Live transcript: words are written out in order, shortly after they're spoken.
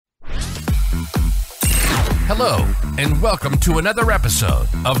Hello, and welcome to another episode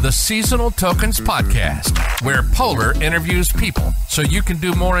of the Seasonal Tokens Podcast, where Polar interviews people so you can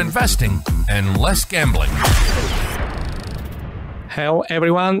do more investing and less gambling. Hello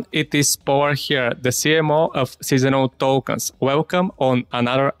everyone, it is Polar here, the CMO of Seasonal Tokens. Welcome on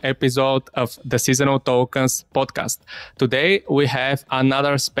another episode of the Seasonal Tokens podcast. Today we have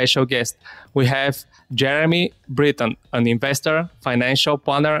another special guest. We have Jeremy Britton, an investor, financial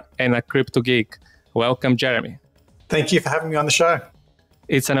planner, and a crypto geek. Welcome, Jeremy. Thank you for having me on the show.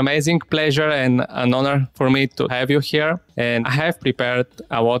 It's an amazing pleasure and an honor for me to have you here. And I have prepared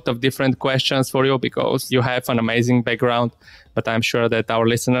a lot of different questions for you because you have an amazing background, but I'm sure that our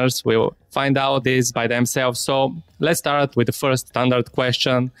listeners will find out this by themselves. So let's start with the first standard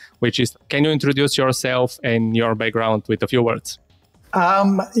question, which is, can you introduce yourself and your background with a few words?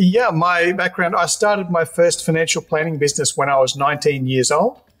 My background, I started my first financial planning business when I was 19 years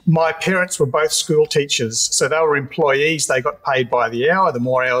old. My parents were both school teachers, so they were employees. They got paid by the hour. The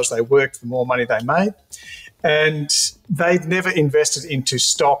more hours they worked, the more money they made. And they'd never invested into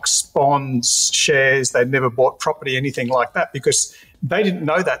stocks, bonds, shares. They'd never bought property, anything like that, because they didn't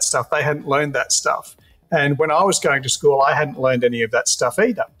know that stuff. They hadn't learned that stuff. And when I was going to school, I hadn't learned any of that stuff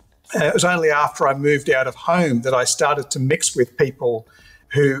either. It was only after I moved out of home that I started to mix with people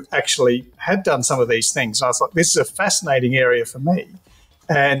who actually had done some of these things. And I thought, this is a fascinating area for me.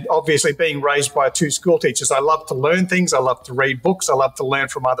 And obviously being raised by two school teachers, I love to learn things. I love to read books. I love to learn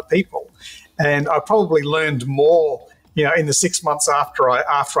from other people. And I probably learned more, in the 6 months after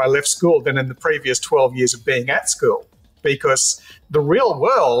I left school than in the previous 12 years of being at school, because the real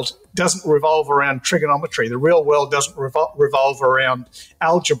world doesn't revolve around trigonometry. The real world doesn't revolve around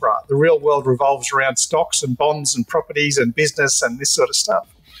algebra. The real world revolves around stocks and bonds and properties and business and this sort of stuff.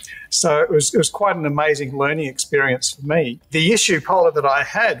 So it was quite an amazing learning experience for me. The issue, Paula, that I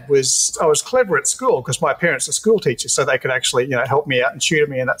had was I was clever at school because my parents are school teachers, so they could actually help me out and tutor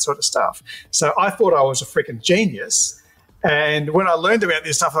me and that sort of stuff. So I thought I was a freaking genius. And when I learned about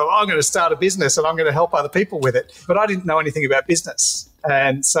this stuff, I thought, I'm going to start a business and I'm going to help other people with it. But I didn't know anything about business.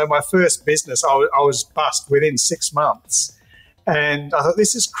 And so my first business, I was bust within 6 months. And I thought,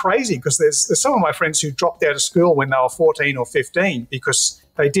 this is crazy, because there's some of my friends who dropped out of school when they were 14 or 15 because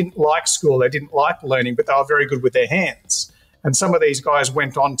they didn't like school, they didn't like learning, but they were very good with their hands. And some of these guys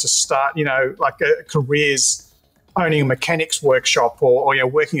went on to start, careers owning a mechanics workshop or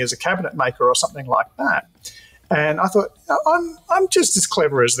working as a cabinet maker or something like that. And I thought, I'm just as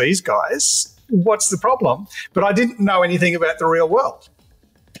clever as these guys. What's the problem? But I didn't know anything about the real world.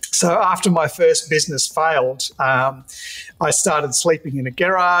 So after my first business failed, I started sleeping in a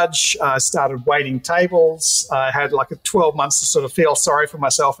garage. I started waiting tables. I had 12 months to sort of feel sorry for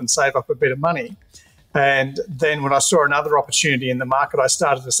myself and save up a bit of money. And then when I saw another opportunity in the market, I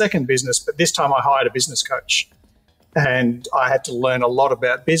started a second business, but this time I hired a business coach. And I had to learn a lot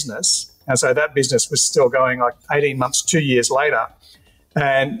about business. And so that business was still going 18 months, 2 years later.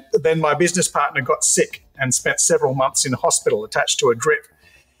 And then my business partner got sick and spent several months in hospital attached to a drip.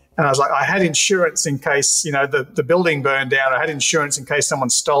 And I was like, I had insurance in case, the building burned down. I had insurance in case someone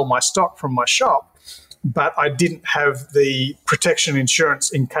stole my stock from my shop. But I didn't have the protection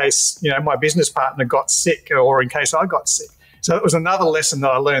insurance in case, my business partner got sick or in case I got sick. So it was another lesson that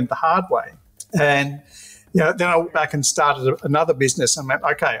I learned the hard way. And, then I went back and started another business and went,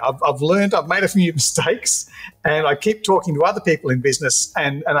 okay, I've learned, I've made a few mistakes, and I keep talking to other people in business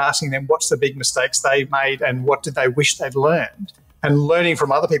and asking them what's the big mistakes they made and what did they wish they'd learned. And learning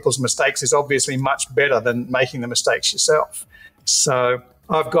from other people's mistakes is obviously much better than making the mistakes yourself. So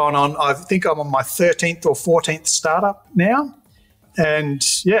I've gone on, I think I'm on my 13th or 14th startup now. And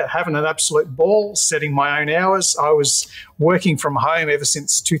having an absolute ball, setting my own hours. I was working from home ever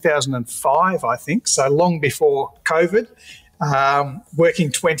since 2005, I think, so long before COVID,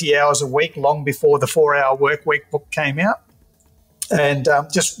 working 20 hours a week, long before the 4-Hour Work Week book came out. And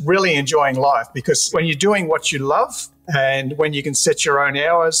just really enjoying life, because when you're doing what you love and when you can set your own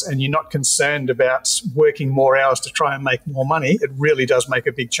hours and you're not concerned about working more hours to try and make more money, it really does make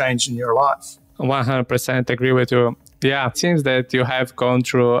a big change in your life. 100% agree with you. Yeah, it seems that you have gone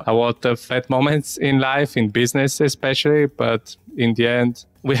through a lot of bad moments in life, in business especially, but in the end,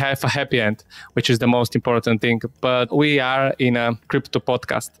 we have a happy end, which is the most important thing. But we are in a crypto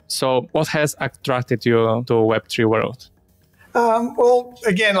podcast. So what has attracted you to Web3 world? Well,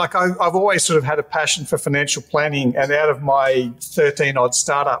 again, I've always sort of had a passion for financial planning, and out of my 13 odd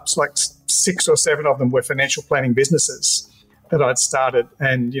startups, 6 or 7 of them were financial planning businesses that I'd started,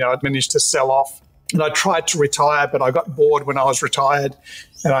 and I'd managed to sell off And I tried to retire, but I got bored when I was retired.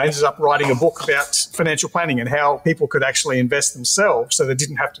 And I ended up writing a book about financial planning and how people could actually invest themselves so they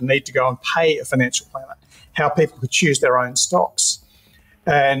didn't have to need to go and pay a financial planner, how people could choose their own stocks.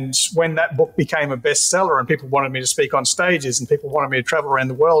 And when that book became a bestseller and people wanted me to speak on stages and people wanted me to travel around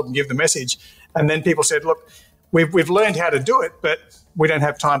the world and give the message, and then people said, look, we've learned how to do it, but we don't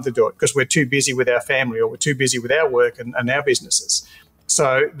have time to do it because we're too busy with our family or we're too busy with our work and our businesses.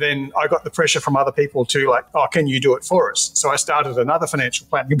 So then I got the pressure from other people to like, oh, can you do it for us? So I started another financial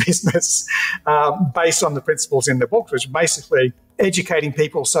planning business based on the principles in the book, which is basically educating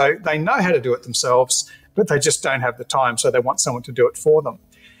people so they know how to do it themselves, but they just don't have the time, so they want someone to do it for them.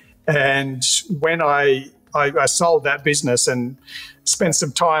 And when I sold that business and spent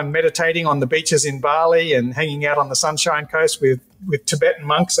some time meditating on the beaches in Bali and hanging out on the Sunshine Coast with Tibetan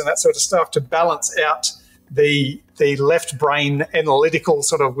monks and that sort of stuff to balance out the left brain analytical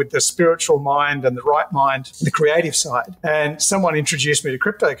sort of with the spiritual mind and the right mind, the creative side. And someone introduced me to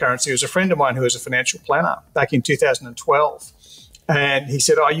cryptocurrency. It was a friend of mine who was a financial planner back in 2012. And he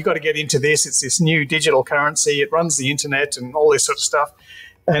said, oh, you got to get into this. It's this new digital currency. It runs the internet and all this sort of stuff.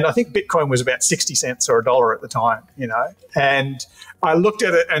 And I think Bitcoin was about 60 cents or $1 at the time, you know. And I looked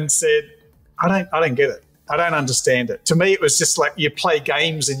at it and said, I don't get it. I don't understand it. To me, it was just like you play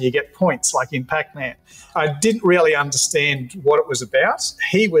games and you get points, like in Pac-Man. I didn't really understand what it was about.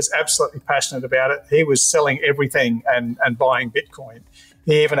 He was absolutely passionate about it. He was selling everything and buying Bitcoin.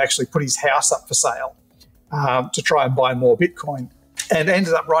 He even actually put his house up for sale to try and buy more Bitcoin, and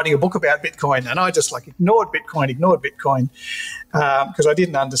ended up writing a book about Bitcoin. And I just like ignored Bitcoin because I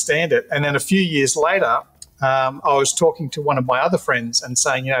didn't understand it. And then a few years later, I was talking to one of my other friends and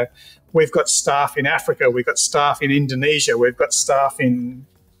saying, you know, we've got staff in Africa, we've got staff in Indonesia, we've got staff in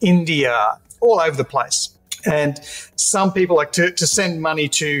India, all over the place. And some people like to send money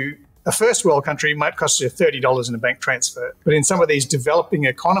to a first world country might cost you $30 in a bank transfer. But in some of these developing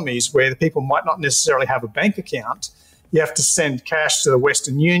economies where the people might not necessarily have a bank account, you have to send cash to the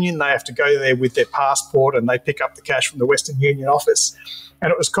Western Union. They have to go there with their passport and they pick up the cash from the Western Union office.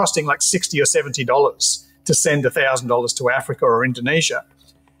 And it was costing like $60 or $70 to send $1,000 to Africa or Indonesia.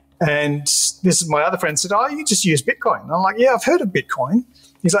 And this is my other friend said, oh, you just use Bitcoin. And I'm like, yeah, I've heard of Bitcoin.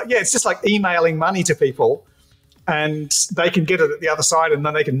 He's like, yeah, it's just like emailing money to people and they can get it at the other side and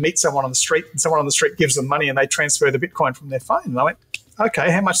then they can meet someone on the street and someone on the street gives them money and they transfer the Bitcoin from their phone. And I went,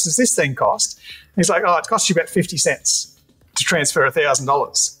 okay, how much does this thing cost? And he's like, oh, it costs you about 50 cents to transfer $1,000.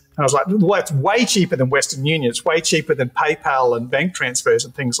 And I was like, well, it's way cheaper than Western Union. It's way cheaper than PayPal and bank transfers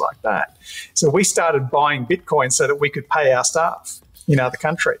and things like that. So we started buying Bitcoin so that we could pay our staff in other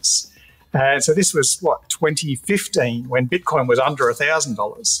countries. And so this was, 2015 when Bitcoin was under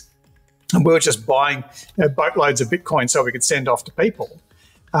 $1,000. And we were just buying boatloads of Bitcoin so we could send off to people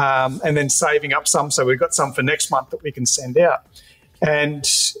and then saving up some so we've got some for next month that we can send out. And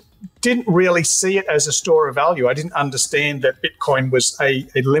didn't really see it as a store of value. I didn't understand that Bitcoin was a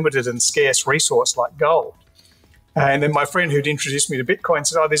limited and scarce resource like gold. And then my friend who'd introduced me to Bitcoin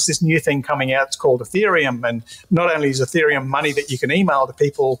said, oh, there's this new thing coming out. It's called Ethereum. And not only is Ethereum money that you can email to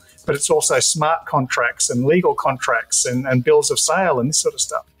people, but it's also smart contracts and legal contracts and bills of sale and this sort of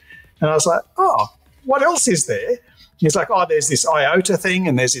stuff. And I was like, oh, what else is there? He's like, oh, there's this IOTA thing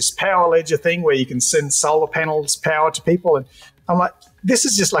and there's this power ledger thing where you can send solar panels power to people. And I'm like, this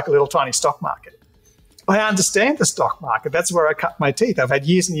is just like a little tiny stock market. I understand the stock market. That's where I cut my teeth. I've had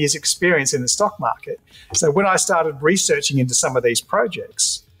years and years experience in the stock market. So when I started researching into some of these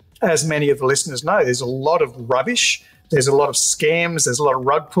projects, as many of the listeners know, there's a lot of rubbish. There's a lot of scams. There's a lot of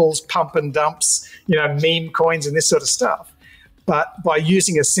rug pulls, pump and dumps, meme coins and this sort of stuff. But by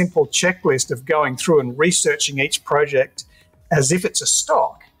using a simple checklist of going through and researching each project as if it's a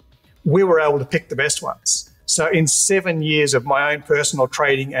stock, we were able to pick the best ones. So in 7 years of my own personal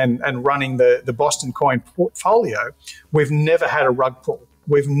trading and running the Boston Coin portfolio, we've never had a rug pull.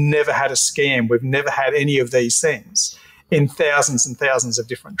 We've never had a scam. We've never had any of these things in thousands and thousands of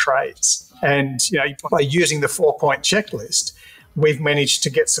different trades. And by using the 4-point checklist, we've managed to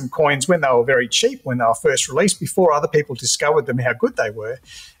get some coins when they were very cheap, when they were first released, before other people discovered them, how good they were.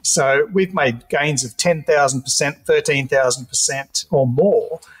 So we've made gains of 10,000%, 13,000% or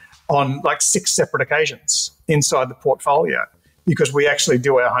more on like 6 separate occasions inside the portfolio because we actually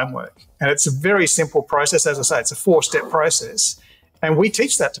do our homework. And it's a very simple process. As I say, it's a 4-step process. And we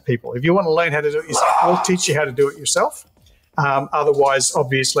teach that to people. If you want to learn how to do it yourself, we'll teach you how to do it yourself. Otherwise,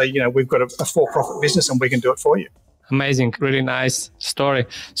 obviously, we've got a for-profit business and we can do it for you. Amazing. Really nice story.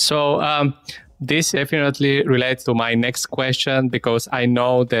 So This definitely relates to my next question because I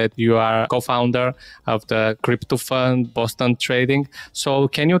know that you are co-founder of the crypto fund Boston Trading. So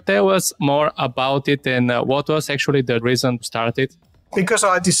can you tell us more about it and what was actually the reason to start it? Because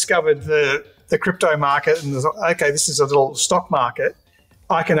I discovered the crypto market and thought, okay, this is a little stock market,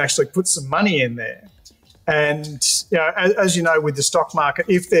 I can actually put some money in there. And as you know, with the stock market,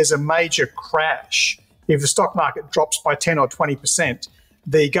 if there's a major crash, if the stock market drops by 10 or 20%,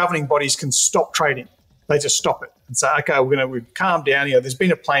 the governing bodies can stop trading. They just stop it and say, okay, we've calmed down here. There's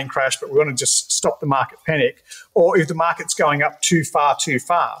been a plane crash, but we want to just stop the market panic. Or if the market's going up too far, too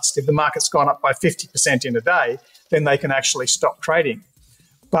fast, if the market's gone up by 50% in a day, then they can actually stop trading.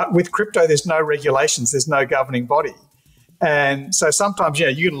 But with crypto, there's no regulations. There's no governing body. And so sometimes,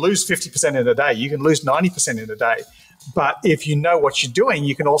 you can lose 50% in a day. You can lose 90% in a day. But if you know what you're doing,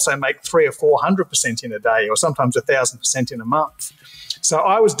 you can also make 300 or 400% in a day, or sometimes 1,000% in a month. So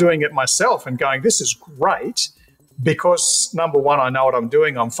I was doing it myself and going, this is great because, number one, I know what I'm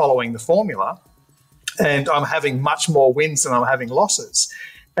doing. I'm following the formula and I'm having much more wins than I'm having losses.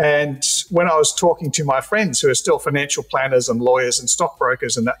 And when I was talking to my friends who are still financial planners and lawyers and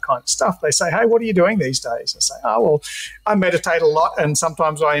stockbrokers and that kind of stuff, they say, hey, what are you doing these days? I say, oh, well, I meditate a lot and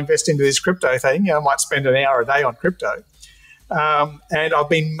sometimes I invest into this crypto thing. I might spend an hour a day on crypto. And I've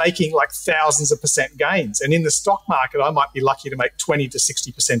been making like thousands of percent gains. And in the stock market, I might be lucky to make 20 to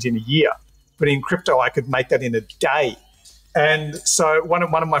 60% in a year. But in crypto, I could make that in a day. And so one of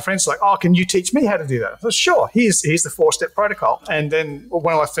my friends was like, oh, can you teach me how to do that? I said, sure, here's the 4-step protocol. And then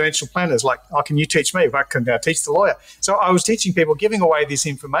one of my financial planners like, oh, can you teach me? I can teach the lawyer. So I was teaching people, giving away this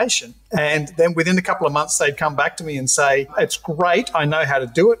information. And then within a couple of months, they'd come back to me and say, it's great. I know how to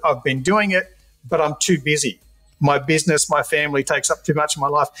do it. I've been doing it, but I'm too busy. My business, my family takes up too much of my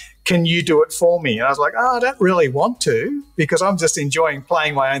life. Can you do it for me? And I was like, I don't really want to because I'm just enjoying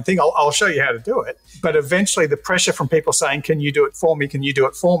playing my own thing. I'll show you how to do it. But eventually the pressure from people saying, can you do it for me? Can you do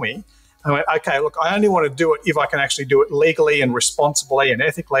it for me? I went, okay, look, I only want to do it if I can actually do it legally and responsibly and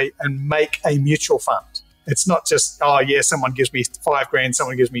ethically and make a mutual fund. It's not just, oh, yeah, someone gives me $5,000,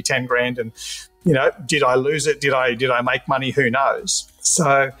 someone gives me 10 grand and, did I lose it? Did I make money? Who knows?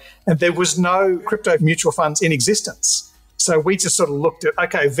 So, and there was no crypto mutual funds in existence. So we just sort of looked at,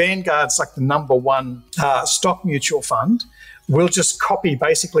 okay, Vanguard's like the number one stock mutual fund. We'll just copy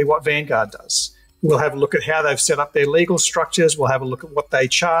basically what Vanguard does. We'll have a look at how they've set up their legal structures. We'll have a look at what they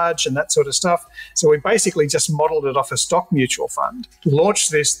charge and that sort of stuff. So we basically just modeled it off a stock mutual fund,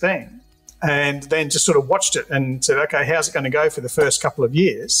 launched this thing, and then just sort of watched it and said, okay, how's it going to go for the first couple of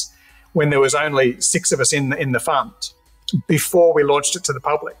years when there was only 6 of us in the fund before we launched it to the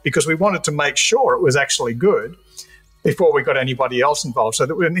public, because we wanted to make sure it was actually good before we got anybody else involved. So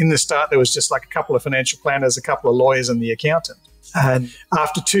that in the start, there was just like a couple of financial planners, a couple of lawyers and the accountant. And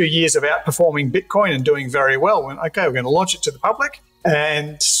after 2 years of outperforming Bitcoin and doing very well, we went, okay, we're going to launch it to the public.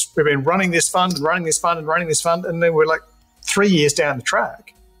 And we've been running this fund and running this fund and running this fund. And then we're like 3 years down the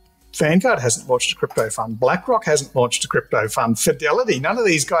track. Vanguard hasn't launched a crypto fund. BlackRock hasn't launched a crypto fund. Fidelity, none of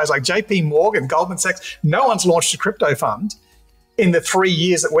these guys like JP Morgan, Goldman Sachs, no one's launched a crypto fund in the 3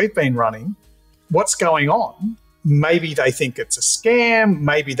 years that we've been running. What's going on? Maybe they think it's a scam.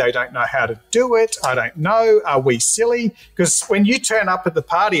 Maybe they don't know how to do it. I don't know. Are we silly? Because when you turn up at the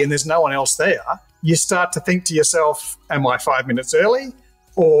party and there's no one else there, you start to think to yourself, am I 5 minutes early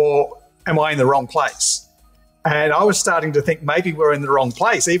or am I in the wrong place? And I was starting to think maybe we're in the wrong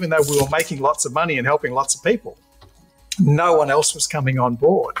place, even though we were making lots of money and helping lots of people. No one else was coming on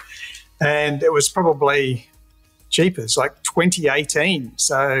board. And it was probably, jeepers, like 2018.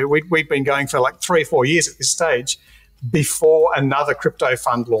 So we'd been going for like 3 or 4 years at this stage before another crypto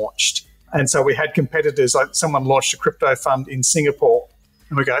fund launched. And so we had competitors, like someone launched a crypto fund in Singapore.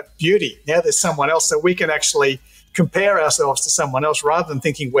 And we go, beauty, now there's someone else. So we can actually compare ourselves to someone else rather than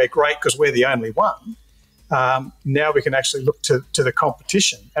thinking we're great because we're the only one. Now we can actually look to the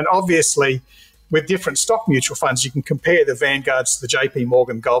competition. And obviously, with different stock mutual funds, you can compare the Vanguards to the JP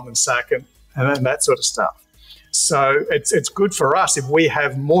Morgan, Goldman Sachs, and that sort of stuff. So it's good for us if we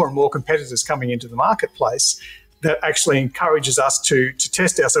have more and more competitors coming into the marketplace that actually encourages us to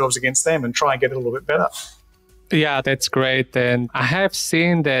test ourselves against them and try and get it a little bit better. Yeah, that's great. And I have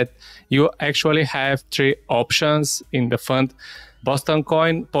seen that you actually have 3 options in the fund: Boston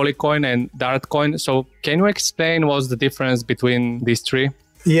Coin, Polycoin, and Dartcoin. So can you explain what's the difference between these 3?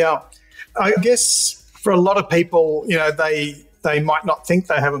 Yeah, I guess for a lot of people, they might not think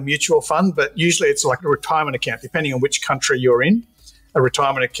they have a mutual fund, but usually it's like a retirement account, depending on which country you're in. A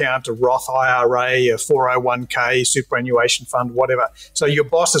retirement account, a Roth IRA, a 401k, superannuation fund, whatever. So your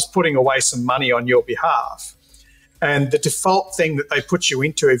boss is putting away some money on your behalf. And the default thing that they put you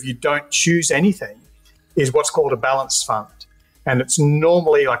into if you don't choose anything is what's called a balanced fund. And it's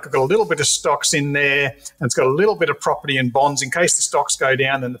normally like got a little bit of stocks in there, and it's got a little bit of property and bonds. In case the stocks go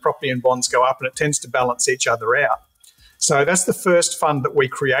down, then the property and bonds go up, and it tends to balance each other out. So that's the first fund that we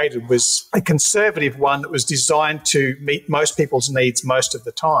created, was a conservative one that was designed to meet most people's needs most of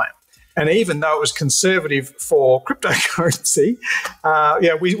the time. And even though it was conservative for cryptocurrency,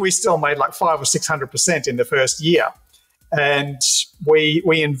 we still made like 500 or 600% in the first year. And we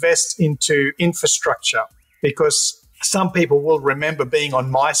invest into infrastructure, because some people will remember being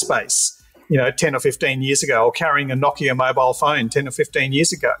on MySpace, 10 or 15 years ago, or carrying a Nokia mobile phone 10 or 15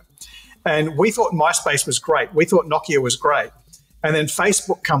 years ago. And we thought MySpace was great. We thought Nokia was great. And then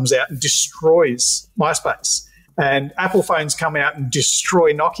Facebook comes out and destroys MySpace. And Apple phones come out and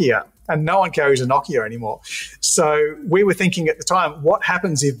destroy Nokia. And no one carries a Nokia anymore. So we were thinking at the time, what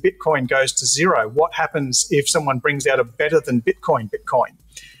happens if Bitcoin goes to zero? What happens if someone brings out a better than Bitcoin?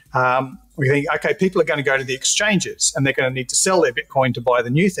 We think, okay, people are going to go to the exchanges, and they're going to need to sell their Bitcoin to buy the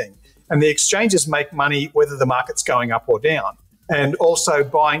new thing. And the exchanges make money whether the market's going up or down. And also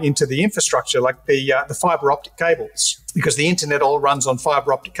buying into the infrastructure, like the fiber optic cables, because the internet all runs on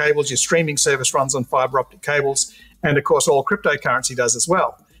fiber optic cables. Your streaming service runs on fiber optic cables. And of course, all cryptocurrency does as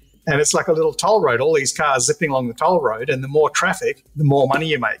well. And it's like a little toll road, all these cars zipping along the toll road, and the more traffic, the more money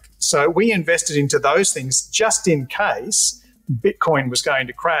you make. So we invested into those things just in case Bitcoin was going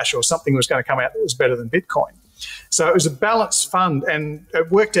to crash or something was going to come out that was better than Bitcoin. So it was a balanced fund, and it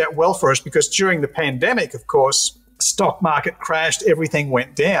worked out well for us, because during the pandemic, of course, stock market crashed, everything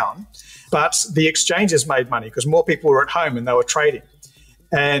went down, but the exchanges made money because more people were at home and they were trading.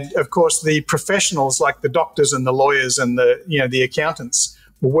 And of course, the professionals like the doctors and the lawyers and the accountants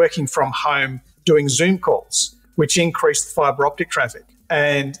were working from home doing Zoom calls, which increased fiber optic traffic.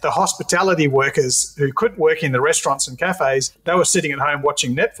 And the hospitality workers who couldn't work in the restaurants and cafes, they were sitting at home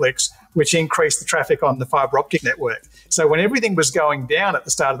watching Netflix, which increased the traffic on the fiber optic network. So when everything was going down at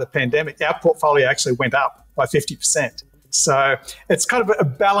the start of the pandemic, our portfolio actually went up by 50%. So it's kind of a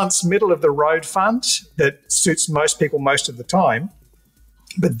balanced middle of the road fund that suits most people most of the time.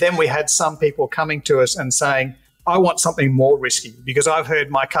 But then we had some people coming to us and saying, I want something more risky, because I've heard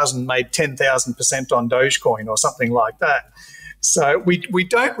my cousin made 10,000% on Dogecoin or something like that. So we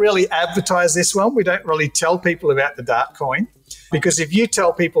don't really advertise this one. We don't really tell people about the dark coin, because if you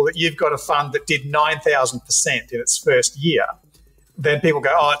tell people that you've got a fund that did 9,000% in its first year, then people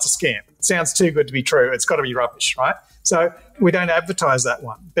go, oh, it's a scam. It sounds too good to be true. It's got to be rubbish, right? So we don't advertise that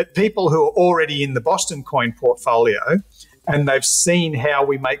one. But people who are already in the Boston coin portfolio and they've seen how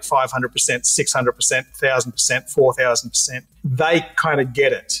we make 500%, 600%, 1,000%, 4,000%, they kind of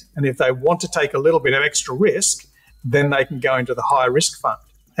get it. And if they want to take a little bit of extra risk, then they can go into the high risk fund.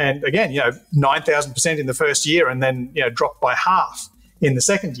 And again, 9,000% in the first year, and then drop by half in the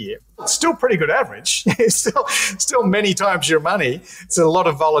second year. It's still pretty good average. It's still many times your money. It's a lot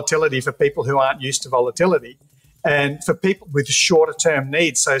of volatility for people who aren't used to volatility. And for people with shorter term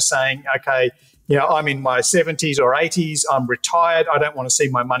needs, so saying, okay, I'm in my 70s or 80s, I'm retired, I don't want to see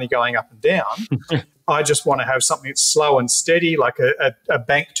my money going up and down. I just want to have something that's slow and steady, like a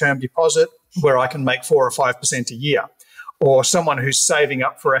bank term deposit where I can make 4 or 5% a year. Or someone who's saving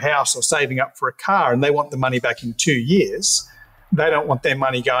up for a house or saving up for a car and they want the money back in 2 years. They don't want their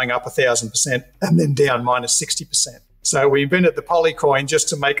money going up 1,000% and then down minus 60%. So we invented the Polycoin just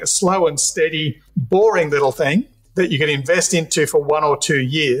to make a slow and steady, boring little thing that you can invest into for 1 or 2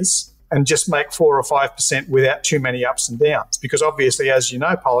 years and just make 4 or 5% without too many ups and downs. Because obviously, as you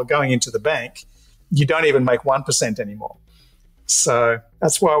know, Paul, going into the bank, you don't even make 1% anymore. So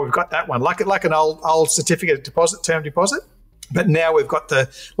that's why we've got that one, like an old certificate of deposit, term deposit. But now we've got the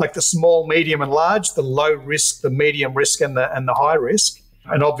small, medium, and large, the low risk, the medium risk, and the high risk.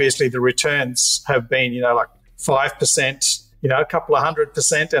 And obviously, the returns have been, like 5%, a couple of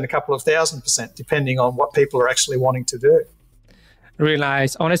 100%, and a couple of 1,000%, depending on what people are actually wanting to do. Really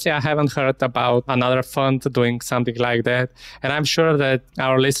nice. Honestly, I haven't heard about another fund doing something like that. And I'm sure that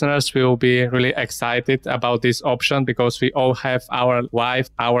our listeners will be really excited about this option, because we all have our life,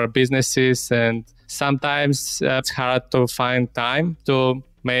 our businesses, and sometimes it's hard to find time to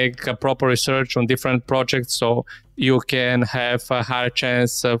make a proper research on different projects, so you can have a higher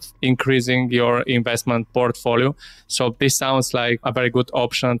chance of increasing your investment portfolio. So this sounds like a very good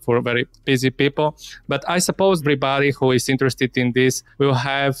option for very busy people. But I suppose everybody who is interested in this will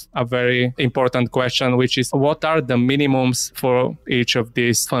have a very important question, which is, what are the minimums for each of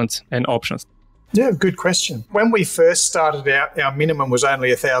these funds and options? Yeah, good question. When we first started out, our minimum was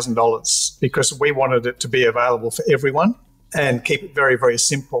only $1,000 because we wanted it to be available for everyone and keep it very, very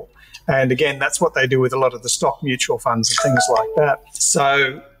simple. And again, that's what they do with a lot of the stock mutual funds and things like that.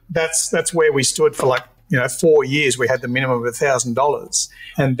 So that's where we stood for 4 years. We had the minimum of $1,000.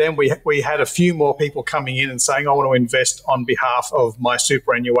 And then we had a few more people coming in and saying, I want to invest on behalf of my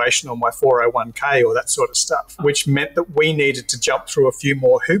superannuation or my 401k or that sort of stuff, which meant that we needed to jump through a few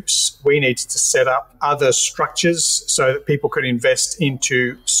more hoops. We needed to set up other structures so that people could invest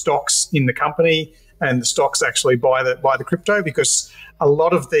into stocks in the company and the stocks actually buy the crypto, because a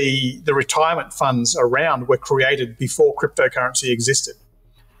lot of the retirement funds around were created before cryptocurrency existed.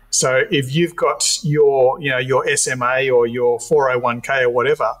 So if you've got your SMA or your 401k or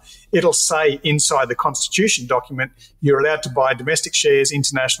whatever, it'll say inside the constitution document, you're allowed to buy domestic shares,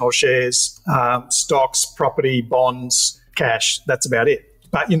 international shares, stocks, property, bonds, cash. That's about it.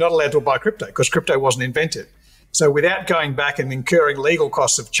 But you're not allowed to buy crypto because crypto wasn't invented. So without going back and incurring legal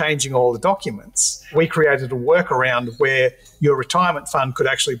costs of changing all the documents, we created a workaround where your retirement fund could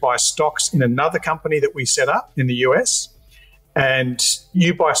actually buy stocks in another company that we set up in the US. And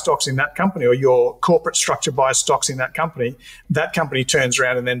you buy stocks in that company, or your corporate structure buys stocks in that company turns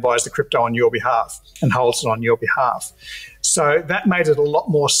around and then buys the crypto on your behalf and holds it on your behalf. So that made it a lot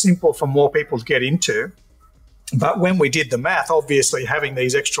more simple for more people to get into. But when we did the math, obviously having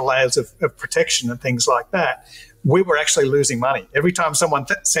these extra layers of protection and things like that, we were actually losing money. Every time someone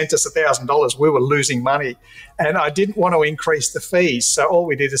sent us $1,000, we were losing money. And I didn't want to increase the fees. So all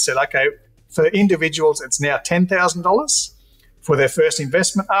we did is said, okay, for individuals, it's now $10,000. For their first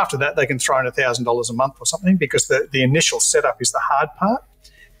investment. After that, they can throw in $1,000 a month or something, because the initial setup is the hard part.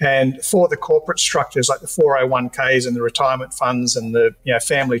 And for the corporate structures like the 401ks and the retirement funds and the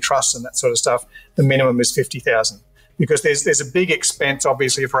family trusts and that sort of stuff, the minimum is $50,000, because there's a big expense,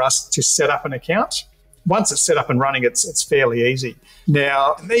 obviously, for us to set up an account. Once it's set up and running, it's fairly easy.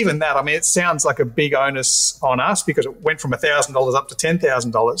 Now, even that, I mean, it sounds like a big onus on us because it went from $1,000 up to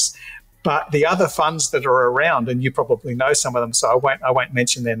 $10,000. But the other funds that are around, and you probably know some of them, so I won't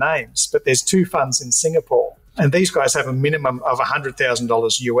mention their names, but there's 2 funds in Singapore, and these guys have a minimum of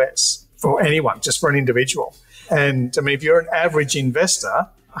 $100,000 US for anyone, just for an individual. And I mean, if you're an average investor,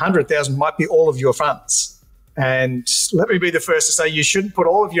 100,000 might be all of your funds. And let me be the first to say you shouldn't put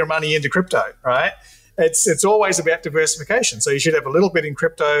all of your money into crypto, right? It's always about diversification. So you should have a little bit in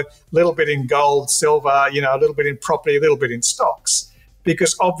crypto, a little bit in gold, silver, a little bit in property, a little bit in stocks.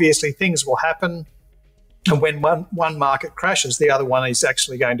 Because obviously things will happen, and when one market crashes, the other one is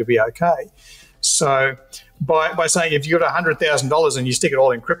actually going to be okay. So by saying if you've got $100,000 and you stick it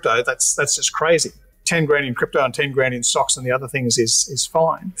all in crypto, that's just crazy. 10 grand in crypto and 10 grand in stocks and the other things is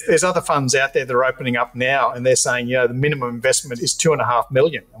fine. There's other funds out there that are opening up now, and they're saying, the minimum investment is $2.5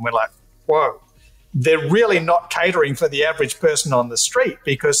 million. And we're like, whoa. They're really not catering for the average person on the street,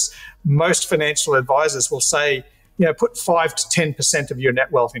 because most financial advisors will say, put 5 to 10% of your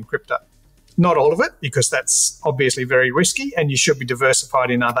net wealth in crypto. Not all of it, because that's obviously very risky, and you should be diversified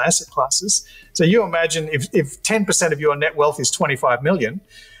in other asset classes. So you imagine if 10% of your net wealth is 25 million,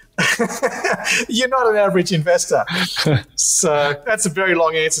 you're not an average investor. So that's a very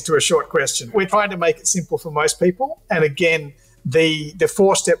long answer to a short question. We're trying to make it simple for most people. And again, the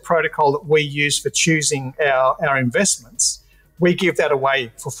 4-step protocol that we use for choosing our investments, we give that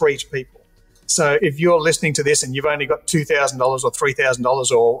away for free to people. So if you're listening to this and you've only got $2,000 or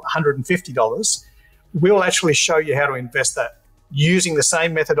 $3,000 or $150, we'll actually show you how to invest that using the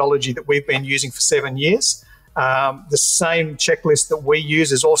same methodology that we've been using for 7 years. The same checklist that we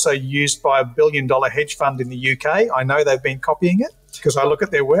use is also used by a $1 billion hedge fund in the UK. I know they've been copying it because I look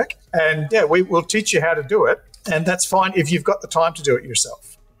at their work. And we'll teach you how to do it. And that's fine if you've got the time to do it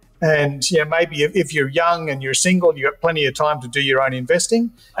yourself. And maybe if you're young and you're single, you've got plenty of time to do your own investing,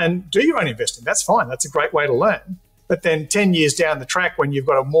 and do your own investing. That's fine. That's a great way to learn. But then 10 years down the track, when you've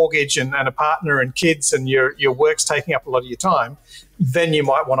got a mortgage and a partner and kids and your work's taking up a lot of your time, then you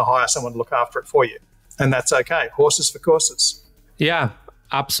might want to hire someone to look after it for you. And that's okay. Horses for courses. Yeah,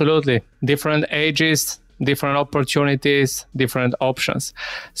 absolutely. Different ages, different opportunities, different options.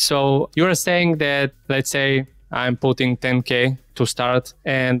 So you're saying that, let's say, I'm putting 10K to start,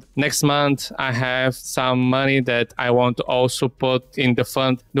 and next month I have some money that I want to also put in the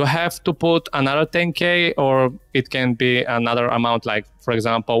fund. Do I have to put another 10K, or it can be another amount, like, for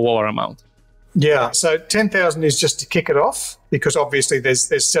example, lower amount? Yeah, so 10,000 is just to kick it off, because obviously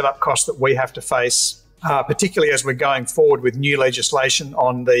there's setup costs that we have to face, particularly as we're going forward with new legislation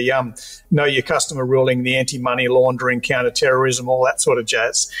on the Know Your Customer ruling, the anti-money laundering, counter-terrorism, all that sort of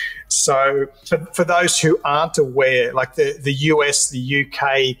jazz. So for those who aren't aware, like the US, the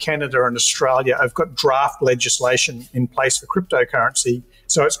UK, Canada and Australia have got draft legislation in place for cryptocurrency.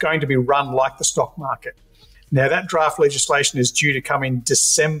 So it's going to be run like the stock market. Now, that draft legislation is due to come in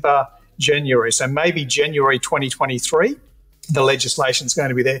December January. So maybe January 2023, the legislation is going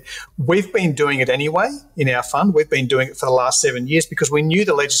to be there. We've been doing it anyway in our fund. We've been doing it for the last 7 years because we knew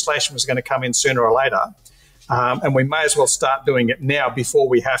the legislation was going to come in sooner or later. And we may as well start doing it now before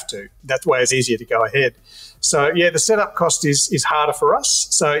we have to. That way it's easier to go ahead. So, yeah, the setup cost is harder for us.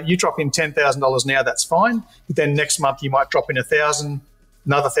 So you drop in $10,000 now, that's fine. But then next month you might drop in $1,000,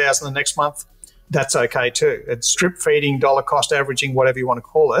 another $1,000 the next month. That's okay too. It's strip feeding, dollar cost averaging, whatever you want to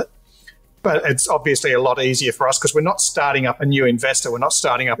call it. But it's obviously a lot easier for us because we're not starting up a new investor. We're not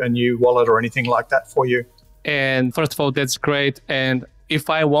starting up a new wallet or anything like that for you. And first of all, that's great. And if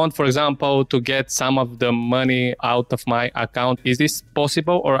I want, for example, to get some of the money out of my account, is this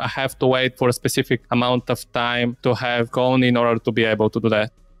possible, or I have to wait for a specific amount of time to have gone in order to be able to do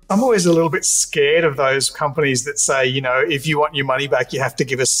that? I'm always a little bit scared of those companies that say, if you want your money back, you have to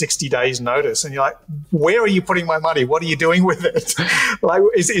give us 60 days notice. And you're like, where are you putting my money? What are you doing with it? Like,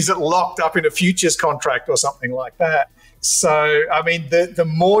 is it locked up in a futures contract or something like that? So, I mean, the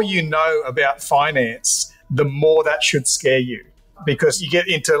more you know about finance, the more that should scare you. Because you get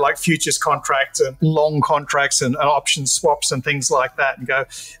into like futures contracts and long contracts and option swaps and things like that and go,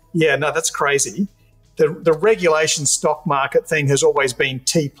 yeah, no, that's crazy. The regulation stock market thing has always been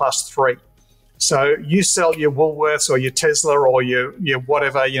T+3. So you sell your Woolworths or your Tesla or your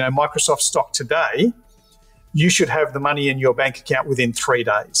whatever, Microsoft stock today, you should have the money in your bank account within 3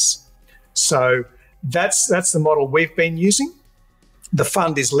 days. So that's the model we've been using. The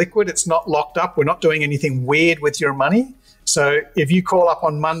fund is liquid. It's not locked up. We're not doing anything weird with your money. So if you call up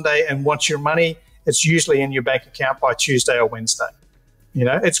on Monday and want your money, it's usually in your bank account by Tuesday or Wednesday.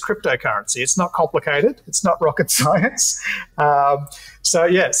 It's cryptocurrency. It's not complicated. It's not rocket science.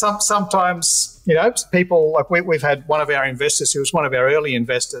 Sometimes, people, like we've had one of our investors who was one of our early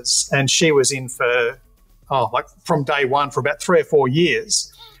investors, and she was in for, from day one for about 3 or 4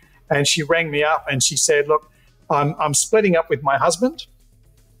 years. And she rang me up and she said, look, I'm splitting up with my husband.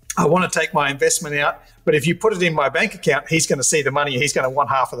 I want to take my investment out, but if you put it in my bank account, he's going to see the money. He's going to want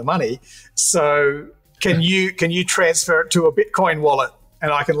half of the money. So can you transfer it to a Bitcoin wallet,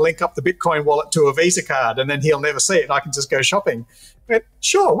 and I can link up the Bitcoin wallet to a Visa card, and then he'll never see it, and I can just go shopping. But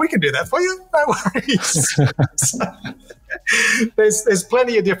sure, we can do that for you. No worries. There's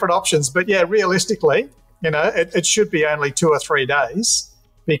plenty of different options, but yeah, realistically, it should be only 2 or 3 days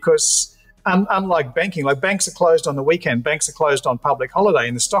because. Unlike banking, like banks are closed on the weekend, banks are closed on public holiday,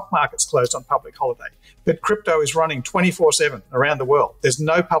 and the stock market's closed on public holiday. But crypto is running 24/7 around the world. There's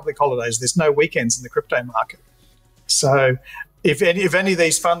no public holidays. There's no weekends in the crypto market. So if any of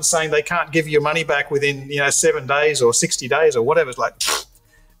these funds saying they can't give your money back within 7 days or 60 days or whatever, it's like,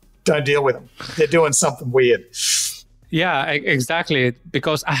 don't deal with them. They're doing something weird. Yeah, exactly.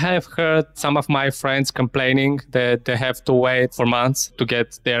 Because I have heard some of my friends complaining that they have to wait for months to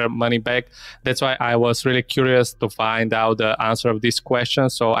get their money back. That's why I was really curious to find out the answer of this question.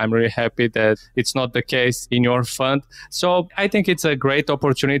 So I'm really happy that it's not the case in your fund. So I think it's a great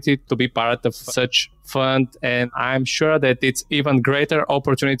opportunity to be part of such fund, and I'm sure that it's even greater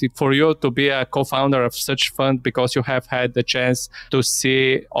opportunity for you to be a co-founder of such fund because you have had the chance to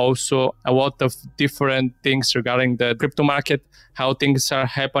see also a lot of different things regarding the crypto market, how things are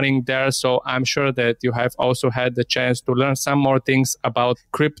happening there. So I'm sure that you have also had the chance to learn some more things about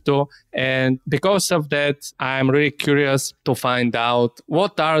crypto. And because of that, I'm really curious to find out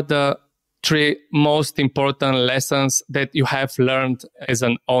what are the 3 most important lessons that you have learned as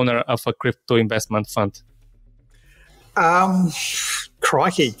an owner of a crypto investment fund?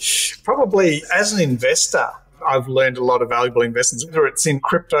 Crikey. Probably as an investor, I've learned a lot of valuable investments, whether it's in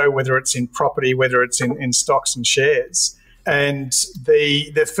crypto, whether it's in property, whether it's in stocks and shares. And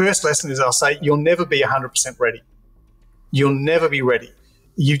the first lesson is I'll say you'll never be 100% ready. You'll never be ready.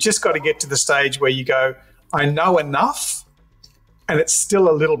 You've just got to get to the stage where you go, I know enough. And it's still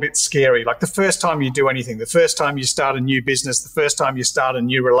a little bit scary. Like the first time you do anything, the first time you start a new business, the first time you start a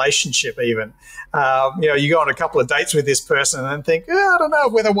new relationship even, you go on a couple of dates with this person and then think, I don't know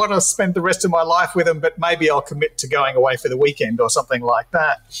whether I want to spend the rest of my life with them, but maybe I'll commit to going away for the weekend or something like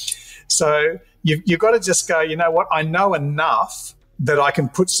that. So you've got to just go, you know what, I know enough that I can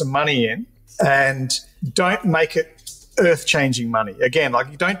put some money in, and don't make it earth-changing money. Again,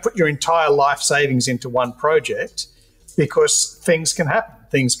 like you don't put your entire life savings into one project, because things can happen.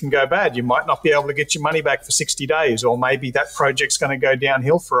 Things can go bad. You might not be able to get your money back for 60 days, or maybe that project's going to go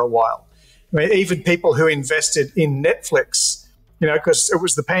downhill for a while. I mean, even people who invested in Netflix, because it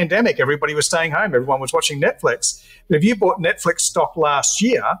was the pandemic, everybody was staying home, everyone was watching Netflix. But if you bought Netflix stock last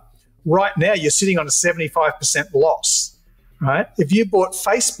year, right now you're sitting on a 75% loss, right? If you bought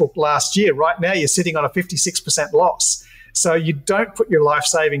Facebook last year, right now you're sitting on a 56% loss. So you don't put your life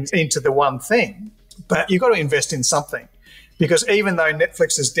savings into the one thing, but you've got to invest in something. Because even though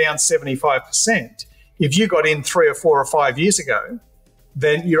Netflix is down 75%, if you got in 3 or 4 or 5 years ago,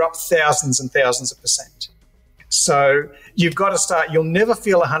 then you're up thousands and thousands of percent. So you've got to start. You'll never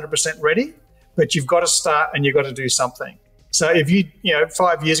feel 100% ready, but you've got to start and you've got to do something. So if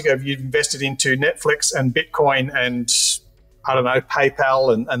 5 years ago, if you'd invested into Netflix and Bitcoin and, I don't know,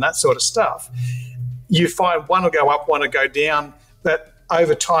 PayPal and that sort of stuff, you find one will go up, one will go down, but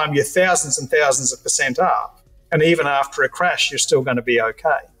over time, you're thousands and thousands of percent up. And even after a crash, you're still going to be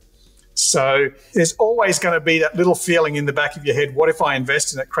okay. So there's always going to be that little feeling in the back of your head, what if I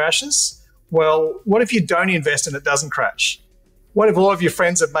invest and it crashes? Well, what if you don't invest and it doesn't crash? What if all of your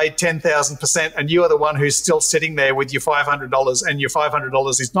friends have made 10,000% and you are the one who's still sitting there with your $500 and your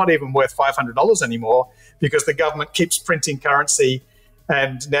 $500 is not even worth $500 anymore because the government keeps printing currency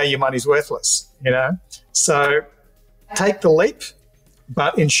and now your money's worthless, So take the leap,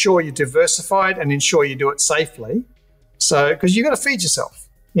 but ensure you're diversified and ensure you do it safely. So, because you've got to feed yourself,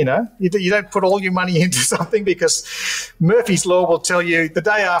 you don't put all your money into something because Murphy's Law will tell you the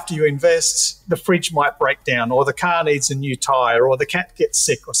day after you invest, the fridge might break down or the car needs a new tire or the cat gets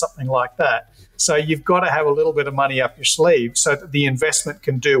sick or something like that. So you've got to have a little bit of money up your sleeve so that the investment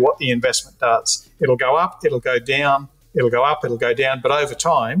can do what the investment does. It'll go up, it'll go down, it'll go up, it'll go down, but over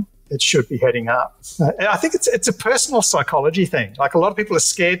time, it should be heading up. I think it's a personal psychology thing. Like a lot of people are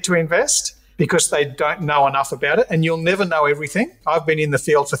scared to invest because they don't know enough about it, and you'll never know everything. I've been in the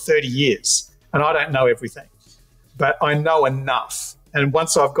field for 30 years, and I don't know everything, but I know enough. And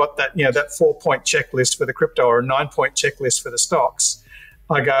once I've got that, that 4-point checklist for the crypto or a 9-point checklist for the stocks,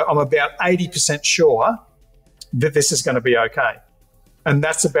 I go, I'm about 80% sure that this is going to be okay. And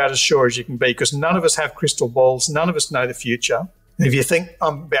that's about as sure as you can be because none of us have crystal balls. None of us know the future. If you think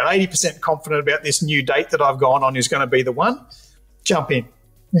I'm about 80% confident about this new date that I've gone on is going to be the one, jump in,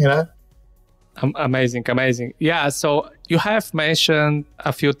 Amazing. Yeah, so you have mentioned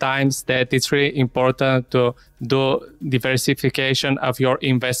a few times that it's really important to do diversification of your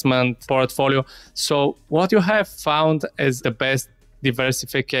investment portfolio. So what you have found as the best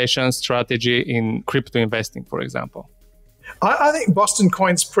diversification strategy in crypto investing, for example? I think Boston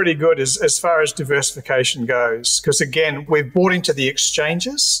Coin's pretty good as far as diversification goes, because again, we've bought into the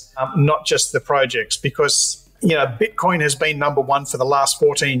exchanges, not just the projects, because Bitcoin has been number one for the last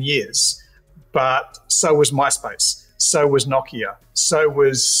 14 years, but so was MySpace, so was Nokia, so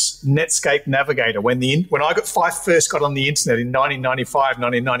was Netscape Navigator. When I first got on the internet in 1995,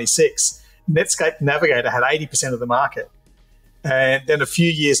 1996, Netscape Navigator had 80% of the market, and then a few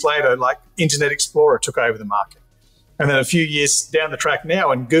years later, like Internet Explorer took over the market. And then a few years down the track now,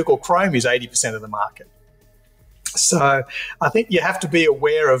 and Google Chrome is 80% of the market. So I think you have to be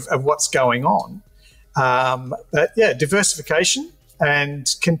aware of what's going on. But yeah, diversification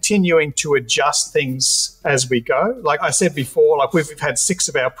and continuing to adjust things as we go. Like I said before, like we've had 6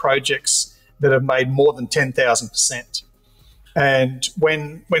 of our projects that have made more than 10,000%. And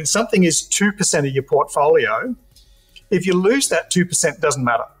when something is 2% of your portfolio, if you lose that 2%, doesn't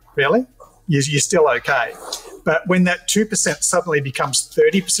matter, really. You're still okay. But when that 2% suddenly becomes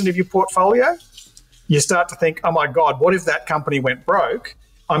 30% of your portfolio, you start to think, oh my God, what if that company went broke?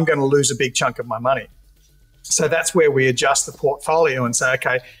 I'm going to lose a big chunk of my money. So that's where we adjust the portfolio and say,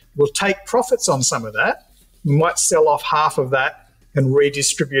 okay, we'll take profits on some of that. We might sell off half of that and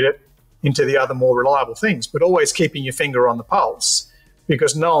redistribute it into the other more reliable things, but always keeping your finger on the pulse,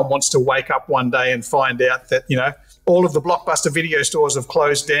 because no one wants to wake up one day and find out that, all of the Blockbuster video stores have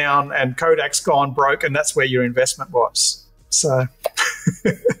closed down and Kodak's gone broke, and that's where your investment was. So,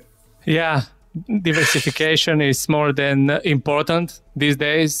 yeah, diversification is more than important these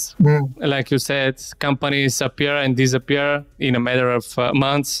days. Like you said, companies appear and disappear in a matter of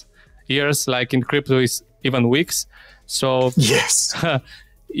months, years. Like in crypto, is even weeks. So yes.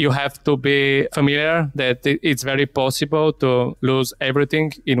 You have to be familiar that it's very possible to lose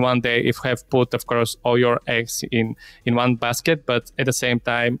everything in one day if you have put, of course, all your eggs in one basket. But at the same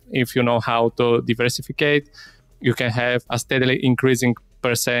time, if you know how to diversify, you can have a steadily increasing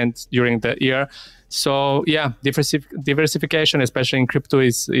percent during the year. So yeah, diversification, especially in crypto,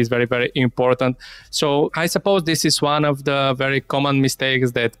 is very, very important. So I suppose this is one of the very common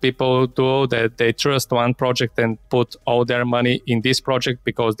mistakes that people do, that they trust one project and put all their money in this project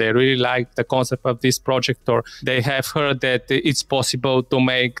because they really like the concept of this project, or they have heard that it's possible to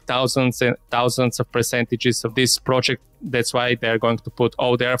make thousands and thousands of percentages of this project. That's why they're going to put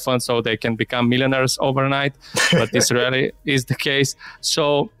all their funds so they can become millionaires overnight. But this rarely is the case.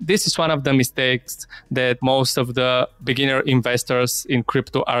 So this is one of the mistakes that most of the beginner investors in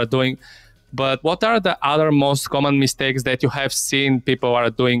crypto are doing. But what are the other most common mistakes that you have seen people are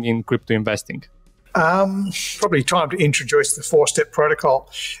doing in crypto investing? Probably time to introduce the four-step protocol.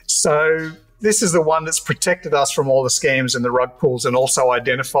 So this is the one that's protected us from all the scams and the rug pulls and also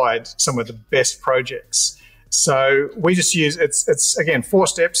identified some of the best projects. So we just use, it's again, 4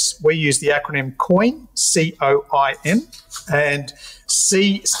 steps. We use the acronym COIN, C-O-I-N, and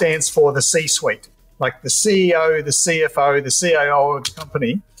C stands for the C-suite, like the CEO, the CFO, the CIO of the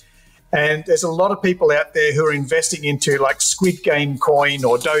company. And there's a lot of people out there who are investing into like Squid Game coin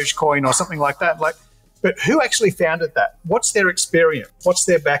or Dogecoin or something like that. But who actually founded that? What's their experience? What's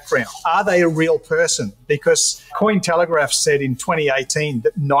their background? Are they a real person? Because Cointelegraph said in 2018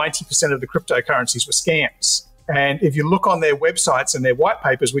 that 90% of the cryptocurrencies were scams. And if you look on their websites and their white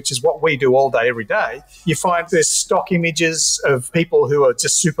papers, which is what we do all day, every day, you find there's stock images of people who are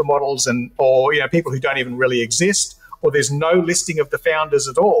just supermodels or people who don't even really exist, or there's no listing of the founders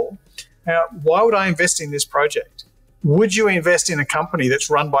at all. Now, why would I invest in this project? Would you invest in a company that's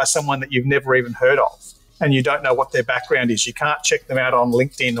run by someone that you've never even heard of and you don't know what their background is? You can't check them out on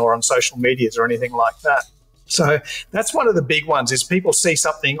LinkedIn or on social medias or anything like that. So that's one of the big ones is people see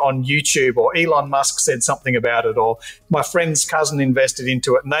something on YouTube or Elon Musk said something about it or my friend's cousin invested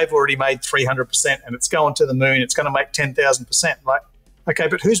into it and they've already made 300% and it's going to the moon. It's going to make 10,000%. Like, okay,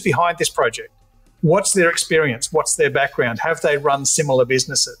 but who's behind this project? What's their experience? What's their background? Have they run similar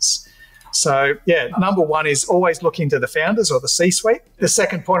businesses? So, yeah, number one is always look into the founders or the C-suite. The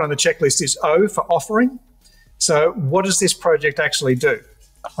second point on the checklist is O for offering. So what does this project actually do?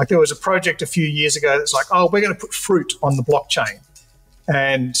 Like there was a project a few years ago that's like, oh, we're going to put fruit on the blockchain.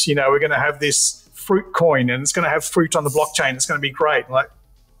 And, we're going to have this fruit coin and it's going to have fruit on the blockchain. It's going to be great. Like,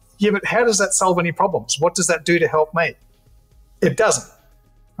 yeah, but how does that solve any problems? What does that do to help me? It doesn't.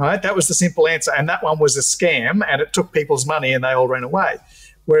 Right? That was the simple answer. And that one was a scam and it took people's money and they all ran away.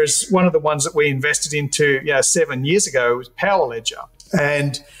 Whereas one of the ones that we invested into 7 years ago was Power Ledger.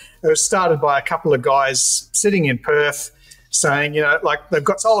 And it was started by a couple of guys sitting in Perth saying, like they've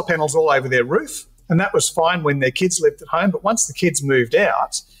got solar panels all over their roof. And that was fine when their kids lived at home. But once the kids moved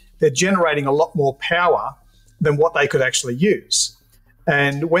out, they're generating a lot more power than what they could actually use.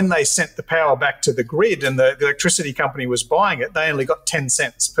 And when they sent the power back to the grid and the electricity company was buying it, they only got 10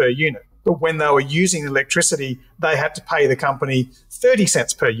 cents per unit. But when they were using electricity, they had to pay the company 30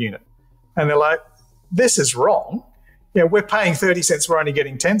 cents per unit. And they're like, this is wrong. We're paying 30 cents, we're only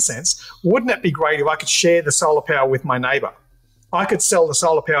getting 10 cents. Wouldn't it be great if I could share the solar power with my neighbour? I could sell the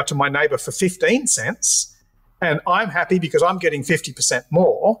solar power to my neighbour for 15 cents and I'm happy because I'm getting 50%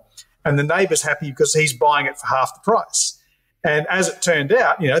 more and the neighbour's happy because he's buying it for half the price. And as it turned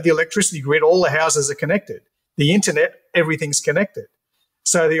out, the electricity grid, all the houses are connected. The internet, everything's connected.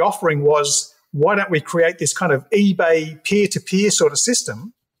 So the offering was, why don't we create this kind of eBay peer-to-peer sort of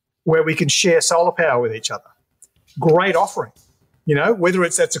system where we can share solar power with each other? Great offering. Whether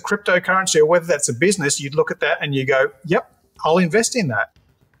that's a cryptocurrency or whether that's a business, you'd look at that and you go, yep, I'll invest in that.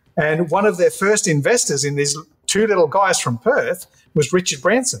 And one of their first investors in these 2 little guys from Perth was Richard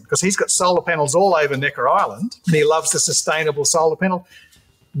Branson, because he's got solar panels all over Necker Island and he loves the sustainable solar panel.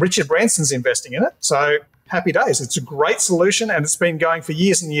 Richard Branson's investing in it. So happy days. It's a great solution and it's been going for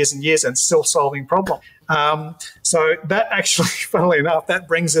years and years and years and still solving problems. So that actually, funnily enough, that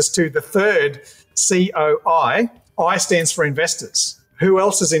brings us to the third COI. I stands for investors. Who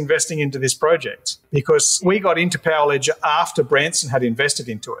else is investing into this project? Because we got into Power Ledger after Branson had invested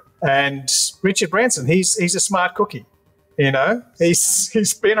into it. And Richard Branson, he's a smart cookie.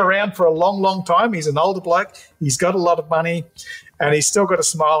 He's been around for a long, long time. He's an older bloke. He's got a lot of money and he's still got a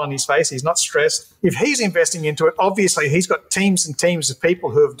smile on his face. He's not stressed. If he's investing into it, obviously he's got teams and teams of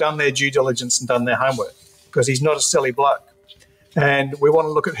people who have done their due diligence and done their homework because he's not a silly bloke. And we want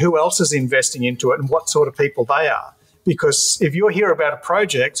to look at who else is investing into it and what sort of people they are. Because if you're here about a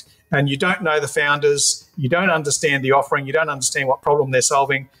project and you don't know the founders, you don't understand the offering, you don't understand what problem they're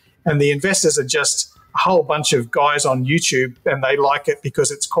solving, and the investors are just a whole bunch of guys on YouTube and they like it because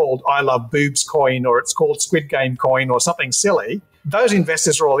it's called I Love Boobs coin or it's called Squid Game coin or something silly, those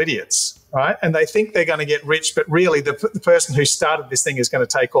investors are all idiots, right? And they think they're going to get rich, but really the person who started this thing is going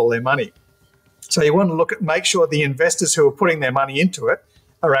to take all their money. So you want to make sure the investors who are putting their money into it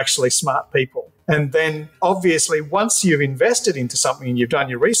are actually smart people. And then obviously once you've invested into something and you've done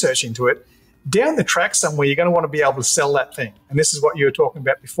your research into it, down the track somewhere, you're going to want to be able to sell that thing. And this is what you were talking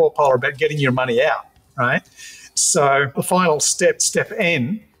about before, Paul, about getting your money out, right? So the final step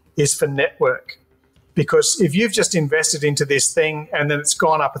N, is for network. Because if you've just invested into this thing and then it's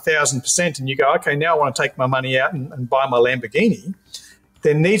gone up 1,000% and you go, okay, now I want to take my money out and buy my Lamborghini,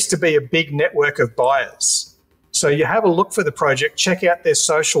 there needs to be a big network of buyers. So you have a look for the project, check out their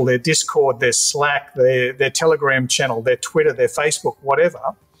social, their Discord, their Slack, their Telegram channel, their Twitter, their Facebook, whatever.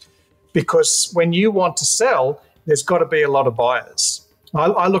 Because when you want to sell, there's got to be a lot of buyers.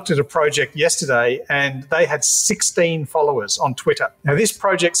 I looked at a project yesterday and they had 16 followers on Twitter. Now, this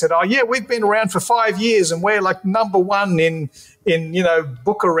project said, oh, yeah, we've been around for 5 years and we're like number one in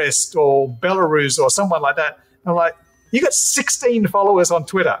Bucharest or Belarus or someone like that. I'm like, you got 16 followers on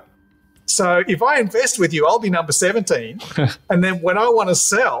Twitter. So if I invest with you, I'll be number 17. And then when I want to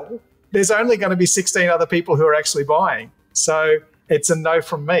sell, there's only going to be 16 other people who are actually buying. So it's a no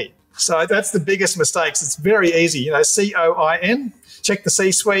from me. So that's the biggest mistakes. It's very easy. COIN, check the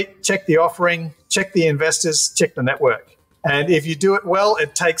C-suite, check the offering, check the investors, check the network. And if you do it well,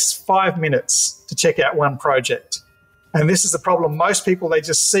 it takes 5 minutes to check out one project. And this is the problem. Most people, they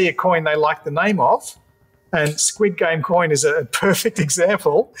just see a coin they like the name of. And Squid Game coin is a perfect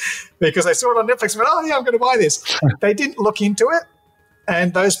example because they saw it on Netflix and went, oh, yeah, I'm going to buy this. They didn't look into it,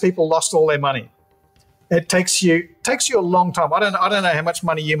 and those people lost all their money. It takes you a long time. I don't know how much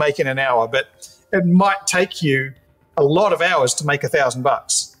money you make in an hour, but it might take you a lot of hours to make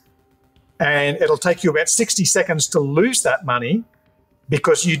 $1,000. And it'll take you about 60 seconds to lose that money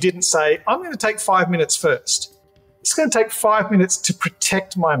because you didn't say, I'm going to take 5 minutes first. It's going to take 5 minutes to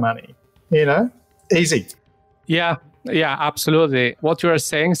protect my money, easy. Yeah, absolutely. What you are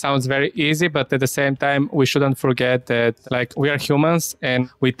saying sounds very easy, but at the same time, we shouldn't forget that we are humans and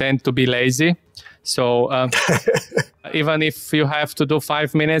we tend to be lazy. So even if you have to do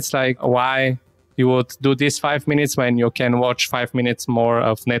 5 minutes, why you would do this 5 minutes when you can watch 5 minutes more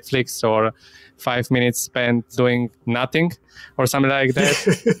of Netflix or 5 minutes spent doing nothing or something like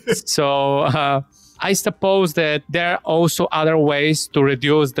that? So I suppose that there are also other ways to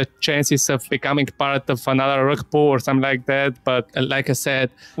reduce the chances of becoming part of another rug pull or something like that. But like I said,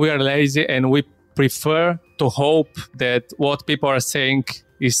 we are lazy and we prefer to hope that what people are saying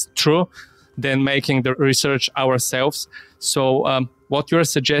is true than making the research ourselves. So what you're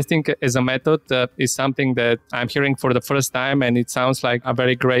suggesting as a method is something that I'm hearing for the first time, and it sounds like a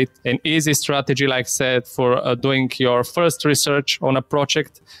very great and easy strategy, like I said, for doing your first research on a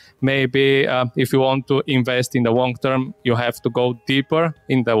project. Maybe if you want to invest in the long term, you have to go deeper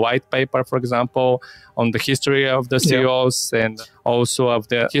in the white paper, for example, on the history of the CEOs and also of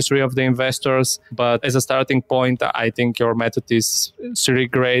the history of the investors. But as a starting point, I think your method is really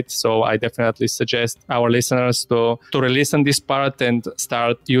great. So I definitely suggest our listeners to release on this part and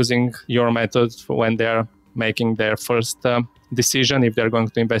start using your method when they're making their first decision if they're going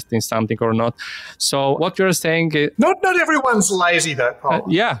to invest in something or not. So what you're saying is... Not everyone's lazy though, Paul.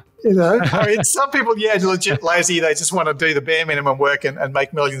 I mean, some people, legit lazy. They just want to do the bare minimum work and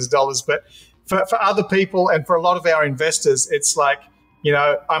make millions of dollars. But for other people and for a lot of our investors, it's like,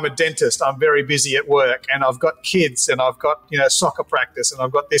 I'm a dentist. I'm very busy at work and I've got kids and I've got, soccer practice and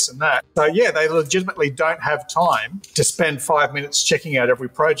I've got this and that. So, they legitimately don't have time to spend 5 minutes checking out every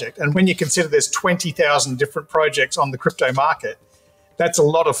project. And when you consider there's 20,000 different projects on the crypto market, that's a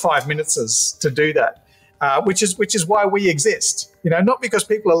lot of 5 minutes to do that. Which is why we exist. Not because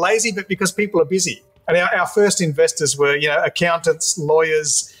people are lazy, but because people are busy. And our first investors were, accountants,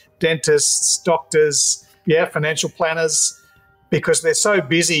 lawyers, dentists, doctors, financial planners, because they're so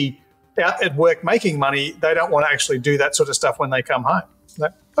busy out at work making money, they don't want to actually do that sort of stuff when they come home.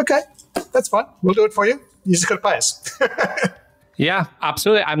 Okay, that's fine. We'll do it for you. You just got to pay us. Yeah,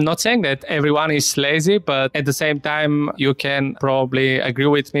 absolutely. I'm not saying that everyone is lazy, but at the same time, you can probably agree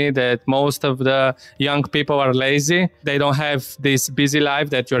with me that most of the young people are lazy. They don't have this busy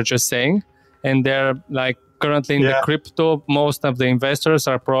life that you're just saying. And they're currently in the crypto, most of the investors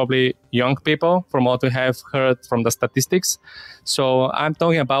are probably young people from what we have heard from the statistics. So I'm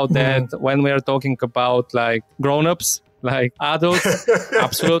talking about that when we are talking about grown-ups, adults,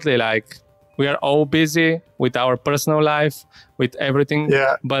 absolutely we are all busy with our personal life, with everything.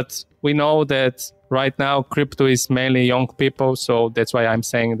 Yeah. But we know that right now, crypto is mainly young people. So that's why I'm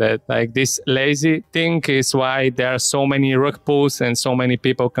saying that this lazy thing is why there are so many rug pulls and so many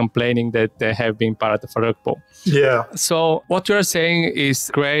people complaining that they have been part of a rug pull. Yeah. So what you're saying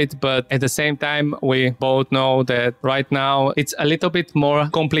is great. But at the same time, we both know that right now it's a little bit more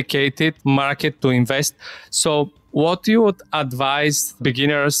complicated market to invest. So what you would advise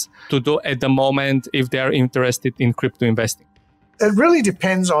beginners to do at the moment if they're interested in crypto investing? It really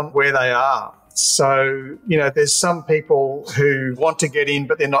depends on where they are. So, there's some people who want to get in,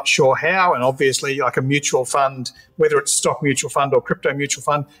 but they're not sure how. And obviously, a mutual fund, whether it's stock mutual fund or crypto mutual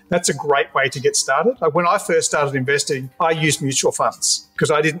fund, that's a great way to get started. When I first started investing, I used mutual funds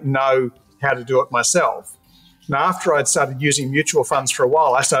because I didn't know how to do it myself. And after I'd started using mutual funds for a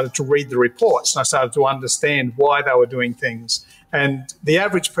while, I started to read the reports and I started to understand why they were doing things. And the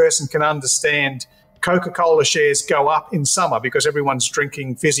average person can understand Coca-Cola shares go up in summer because everyone's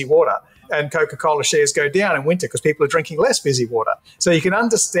drinking fizzy water, and Coca-Cola shares go down in winter because people are drinking less fizzy water. So you can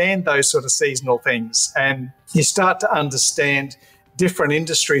understand those sort of seasonal things, and you start to understand different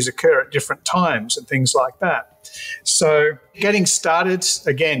industries occur at different times and things like that. So getting started,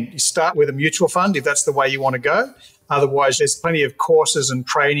 again, you start with a mutual fund if that's the way you want to go. Otherwise, there's plenty of courses and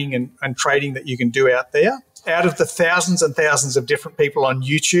training and trading that you can do out there. Out of the thousands and thousands of different people on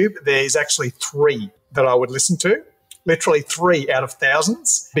YouTube, there's actually 3 that I would listen to, literally 3 out of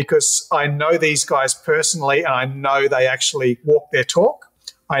thousands, because I know these guys personally and I know they actually walk their talk.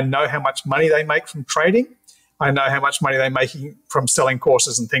 I know how much money they make from trading. I know how much money they're making from selling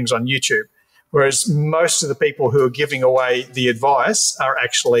courses and things on YouTube. Whereas most of the people who are giving away the advice are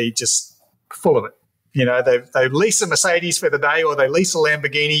actually just full of it. You know, they lease a Mercedes for the day, or they lease a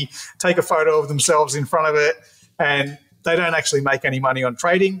Lamborghini, take a photo of themselves in front of it, and they don't actually make any money on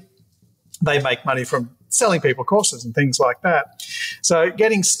trading. They make money from selling people courses and things like that. So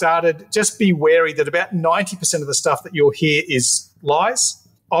getting started, just be wary that about 90% of the stuff that you'll hear is lies.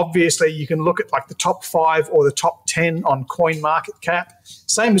 Obviously, you can look at like the top 5 or the top 10 on CoinMarketCap.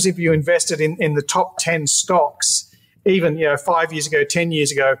 Same as if you invested in the top 10 stocks, even 5 years ago, 10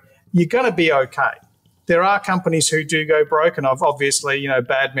 years ago, you're going to be okay. There are companies who do go broke, and I've obviously,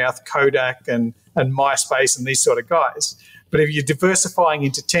 badmouthed Kodak and MySpace and these sort of guys. But if you're diversifying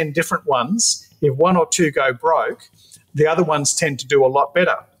into 10 different ones, if 1 or 2 go broke, the other ones tend to do a lot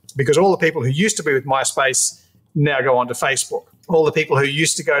better, because all the people who used to be with MySpace now go onto Facebook. All the people who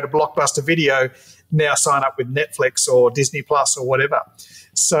used to go to Blockbuster Video now sign up with Netflix or Disney Plus or whatever.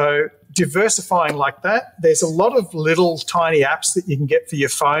 So diversifying like that, there's a lot of little tiny apps that you can get for your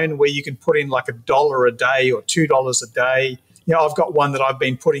phone where you can put in like $1 a day or $2 a day. I've got one that I've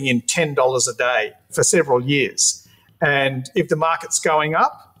been putting in $10 a day for several years. And if the market's going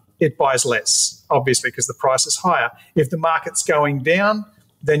up, it buys less, obviously, because the price is higher. If the market's going down,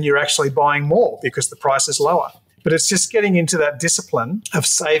 then you're actually buying more because the price is lower. But it's just getting into that discipline of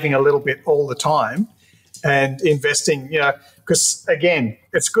saving a little bit all the time and investing, because again,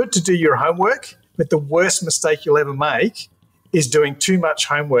 it's good to do your homework, but the worst mistake you'll ever make is doing too much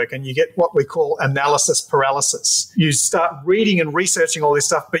homework, and you get what we call analysis paralysis. You start reading and researching all this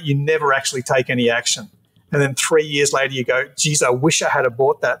stuff, but you never actually take any action. And then 3 years later, you go, geez, I wish I had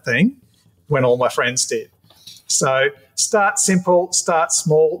bought that thing when all my friends did. So start simple, start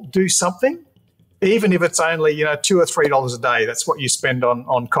small, do something. Even if it's only, $2 or $3 a day, that's what you spend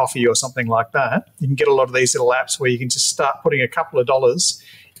on coffee or something like that. You can get a lot of these little apps where you can just start putting a couple of dollars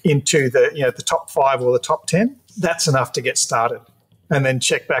into the top 5 or the top 10. That's enough to get started, and then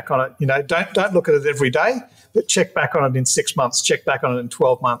check back on it. Don't look at it every day, but check back on it in 6 months, check back on it in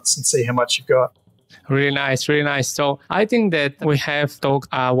 12 months, and see how much you've got. Really nice, really nice. So I think that we have talked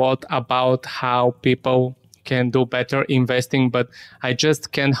a lot about how people can do better investing, but I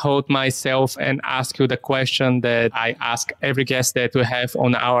just can't hold myself and ask you the question that I ask every guest that we have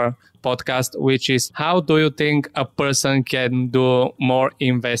on our podcast, which is, how do you think a person can do more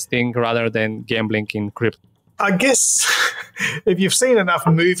investing rather than gambling in crypto? I guess if you've seen enough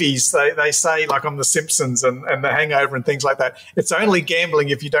movies, they say, like on The Simpsons and The Hangover and things like that, it's only gambling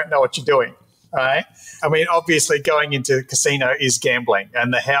if you don't know what you're doing. Right? I mean, obviously going into a casino is gambling,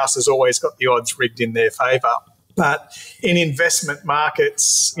 and the house has always got the odds rigged in their favour. But in investment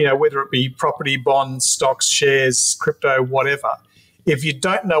markets, whether it be property, bonds, stocks, shares, crypto, whatever, if you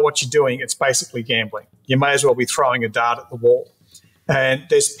don't know what you're doing, it's basically gambling. You may as well be throwing a dart at the wall. And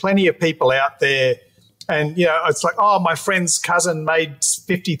there's plenty of people out there, and, it's like, oh, my friend's cousin made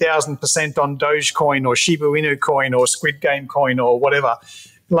 50,000% on Dogecoin or Shiba Inu coin or Squid Game coin or whatever.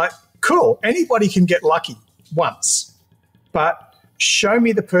 Like, cool, anybody can get lucky once, but show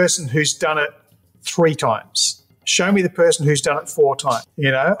me the person who's done it 3 times. Show me the person who's done it 4 times.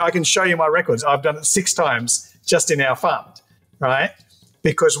 I can show you my records. I've done it 6 times just in our fund, right?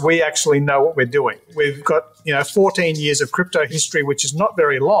 Because we actually know what we're doing. We've got, 14 years of crypto history, which is not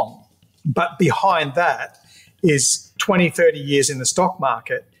very long, but behind that is 20, 30 years in the stock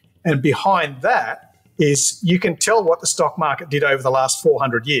market. And behind that is you can tell what the stock market did over the last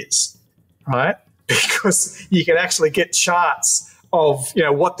 400 years, right? Because you can actually get charts of,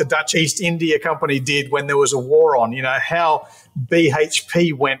 what the Dutch East India Company did when there was a war on, how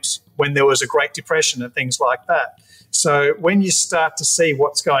BHP went when there was a Great Depression and things like that. So when you start to see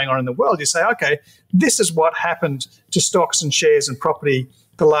what's going on in the world, you say, okay, this is what happened to stocks and shares and property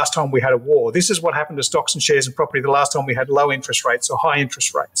the last time we had a war. This is what happened to stocks and shares and property the last time we had low interest rates or high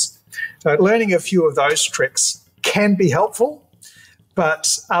interest rates. So learning a few of those tricks can be helpful.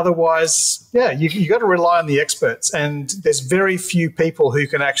 But otherwise, yeah, you got to rely on the experts. And there's very few people who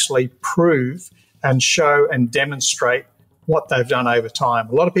can actually prove and show and demonstrate what they've done over time.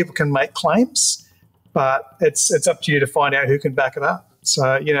 A lot of people can make claims, but it's up to you to find out who can back it up.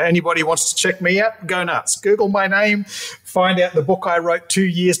 So, anybody wants to check me out, go nuts. Google my name, find out the book I wrote 2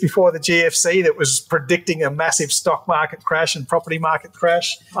 years before the GFC that was predicting a massive stock market crash and property market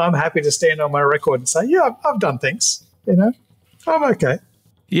crash. I'm happy to stand on my record and say, yeah, I've done things, I'm okay.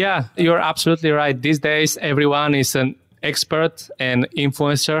 Yeah, you're absolutely right. These days, everyone is an expert and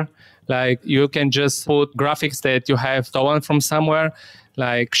influencer. Like, you can just put graphics that you have stolen from somewhere,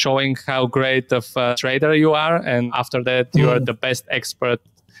 like showing how great of a trader you are. And after that, you are the best expert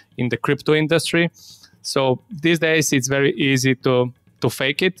in the crypto industry. So these days, it's very easy to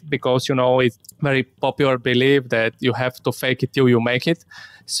fake it because, it's very popular belief that you have to fake it till you make it.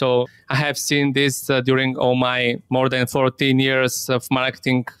 So I have seen this during all my more than 14 years of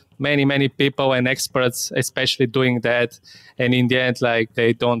marketing. Many people and experts, especially doing that. And in the end, like,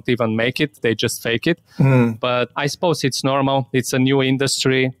 they don't even make it. They just fake it. But I suppose it's normal. It's a new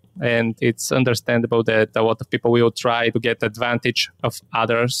industry. And it's understandable that a lot of people will try to get advantage of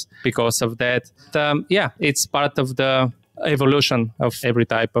others because of that. It's part of the evolution of every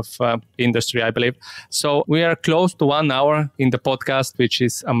type of industry, I believe. So we are close to 1 hour in the podcast, which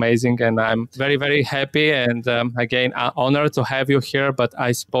is amazing. And I'm very, very happy. And again, honored to have you here. But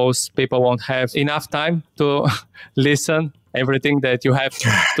I suppose people won't have enough time to listen everything that you have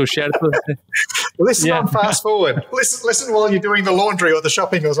to share. Listen on fast forward. Listen while you're doing the laundry or the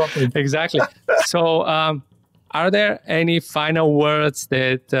shopping or something. Exactly. So are there any final words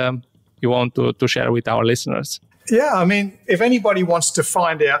that you want to share with our listeners? Yeah, I mean, if anybody wants to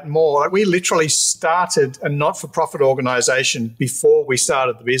find out more, we literally started a not-for-profit organization before we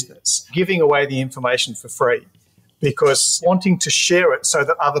started the business, giving away the information for free because wanting to share it so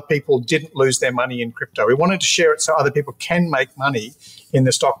that other people didn't lose their money in crypto. We wanted to share it so other people can make money in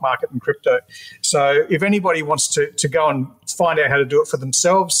the stock market and crypto. So if anybody wants to go and find out how to do it for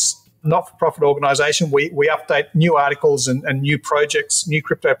themselves, not-for-profit organization, we update new articles and new projects, new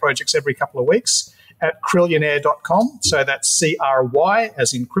crypto projects every couple of weeks at Crillionaire.com. So that's CRY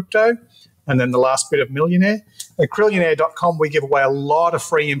as in crypto, and then the last bit of millionaire. At Crillionaire.com, we give away a lot of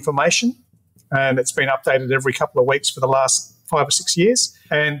free information, and it's been updated every couple of weeks for the last 5 or 6 years.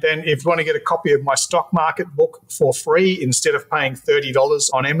 And then if you want to get a copy of my stock market book for free instead of paying $30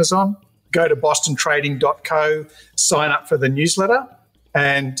 on Amazon, go to bostontrading.co, sign up for the newsletter.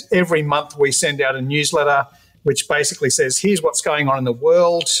 And every month we send out a newsletter which basically says, here's what's going on in the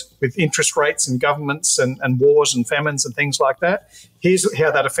world with interest rates and governments and wars and famines and things like that. Here's how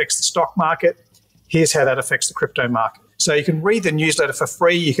that affects the stock market. Here's how that affects the crypto market. So you can read the newsletter for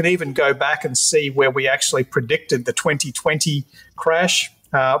free. You can even go back and see where we actually predicted the 2020 crash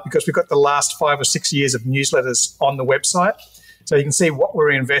because we've got the last 5 or 6 years of newsletters on the website. So you can see what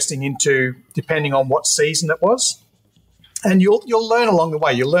we're investing into depending on what season it was. And you'll learn along the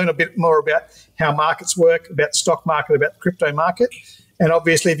way. You'll learn a bit more about how markets work, about the stock market, about the crypto market. And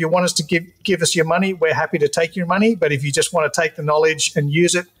obviously, if you want us to give us your money, we're happy to take your money. But if you just want to take the knowledge and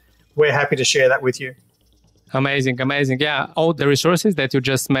use it, we're happy to share that with you. Amazing. Yeah, all the resources that you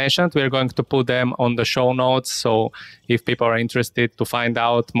just mentioned, we're going to put them on the show notes. So if people are interested to find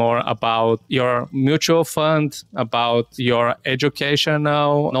out more about your mutual fund, about your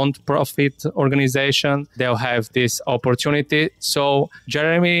educational non-profit organization, they'll have this opportunity. So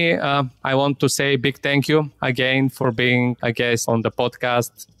Jeremy, I want to say a big thank you again for being a guest on the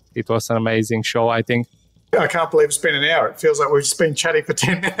podcast. It was an amazing show, I think. I can't believe it's been an hour. It feels like we've just been chatting for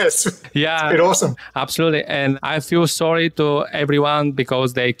 10 minutes. Yeah. It's been awesome. Absolutely. And I feel sorry to everyone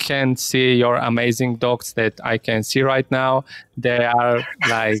because they can't see your amazing dogs that I can see right now. They are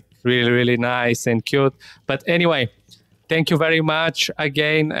like really, really nice and cute. But anyway, thank you very much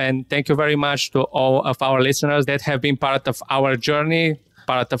again. And thank you very much to all of our listeners that have been part of our journey,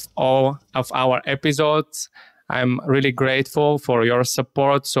 part of all of our episodes. I'm really grateful for your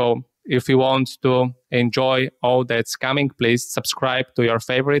support. So if you want to enjoy all that's coming, please subscribe to your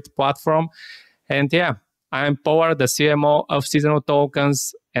favorite platform. And yeah, I'm Power, the CMO of Seasonal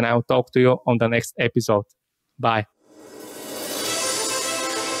Tokens, and I'll talk to you on the next episode. Bye.